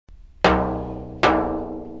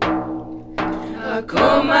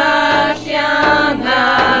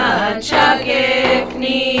Akumahyanga chakek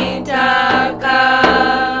nitaka.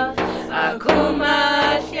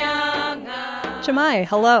 Akumahyanga. Shemai,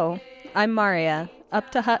 hello. I'm Maria,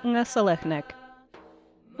 Uptahatnga Salechnik.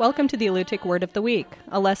 Welcome to the Alutiiq Word of the Week,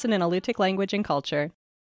 a lesson in Alutiiq language and culture.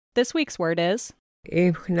 This week's word is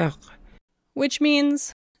Imkhnaq. Which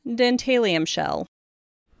means dentalium shell.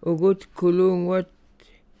 Ugut kulungot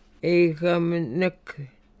egamnek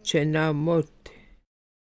chenamot.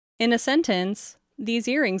 In a sentence, these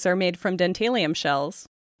earrings are made from dentalium shells.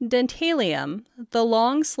 Dentalium, the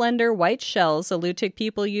long, slender white shells Alutiiq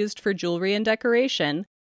people used for jewelry and decoration,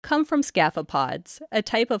 come from scaphopods, a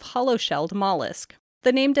type of hollow-shelled mollusk.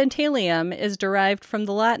 The name dentalium is derived from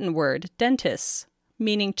the Latin word dentis,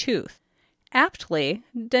 meaning tooth. Aptly,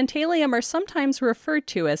 dentalium are sometimes referred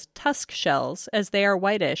to as tusk shells as they are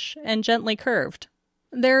whitish and gently curved.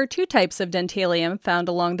 There are two types of dentalium found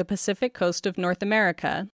along the Pacific coast of North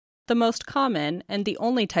America. The most common, and the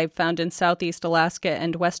only type found in southeast Alaska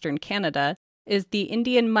and western Canada, is the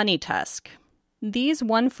Indian money tusk. These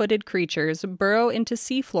one-footed creatures burrow into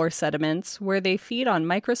seafloor sediments where they feed on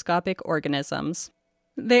microscopic organisms.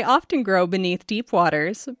 They often grow beneath deep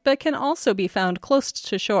waters, but can also be found close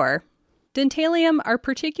to shore. Dentalium are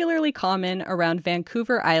particularly common around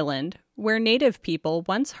Vancouver Island, where native people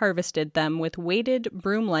once harvested them with weighted,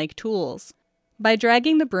 broom-like tools. By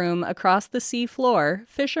dragging the broom across the sea floor,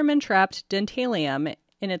 fishermen trapped dentalium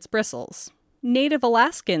in its bristles. Native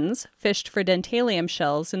Alaskans fished for dentalium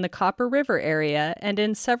shells in the Copper River area and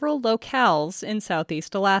in several locales in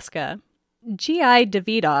southeast Alaska. G.I.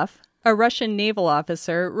 Davidov, a Russian naval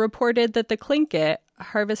officer, reported that the Tlingit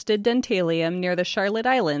harvested dentalium near the Charlotte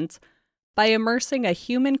Islands by immersing a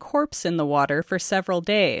human corpse in the water for several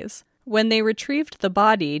days. When they retrieved the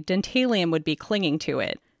body, dentalium would be clinging to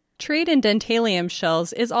it. Trade in dentalium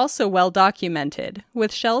shells is also well documented,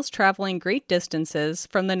 with shells traveling great distances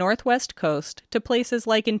from the northwest coast to places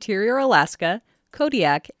like interior Alaska,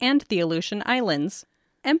 Kodiak, and the Aleutian Islands.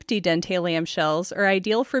 Empty dentalium shells are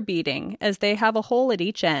ideal for beading, as they have a hole at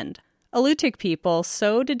each end. Alutiiq people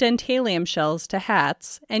sewed dentalium shells to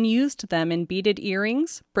hats and used them in beaded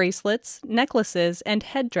earrings, bracelets, necklaces, and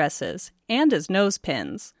headdresses, and as nose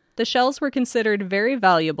pins. The shells were considered very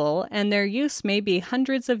valuable, and their use may be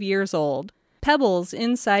hundreds of years old. Pebbles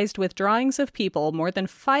incised with drawings of people more than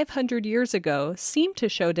 500 years ago seem to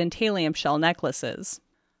show dentalium shell necklaces.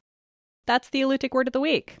 That's the Alutiiq Word of the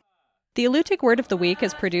Week. The Alutiiq Word of the Week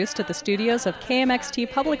is produced at the studios of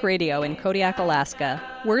KMXT Public Radio in Kodiak, Alaska.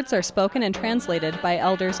 Words are spoken and translated by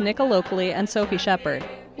elders Nika Locally and Sophie Shepard.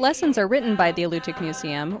 Lessons are written by the Alutiiq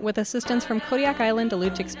Museum with assistance from Kodiak Island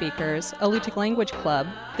Alutiiq Speakers, Alutiiq Language Club,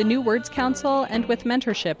 the New Words Council, and with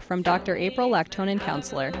mentorship from Dr. April Lactonin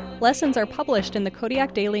Counselor. Lessons are published in the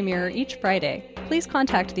Kodiak Daily Mirror each Friday. Please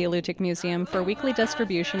contact the Alutiiq Museum for weekly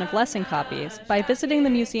distribution of lesson copies by visiting the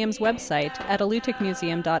museum's website at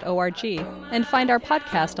alutiiqmuseum.org and find our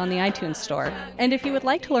podcast on the iTunes Store. And if you would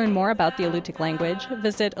like to learn more about the Alutiiq language,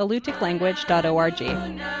 visit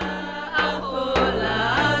alutiiqlanguage.org.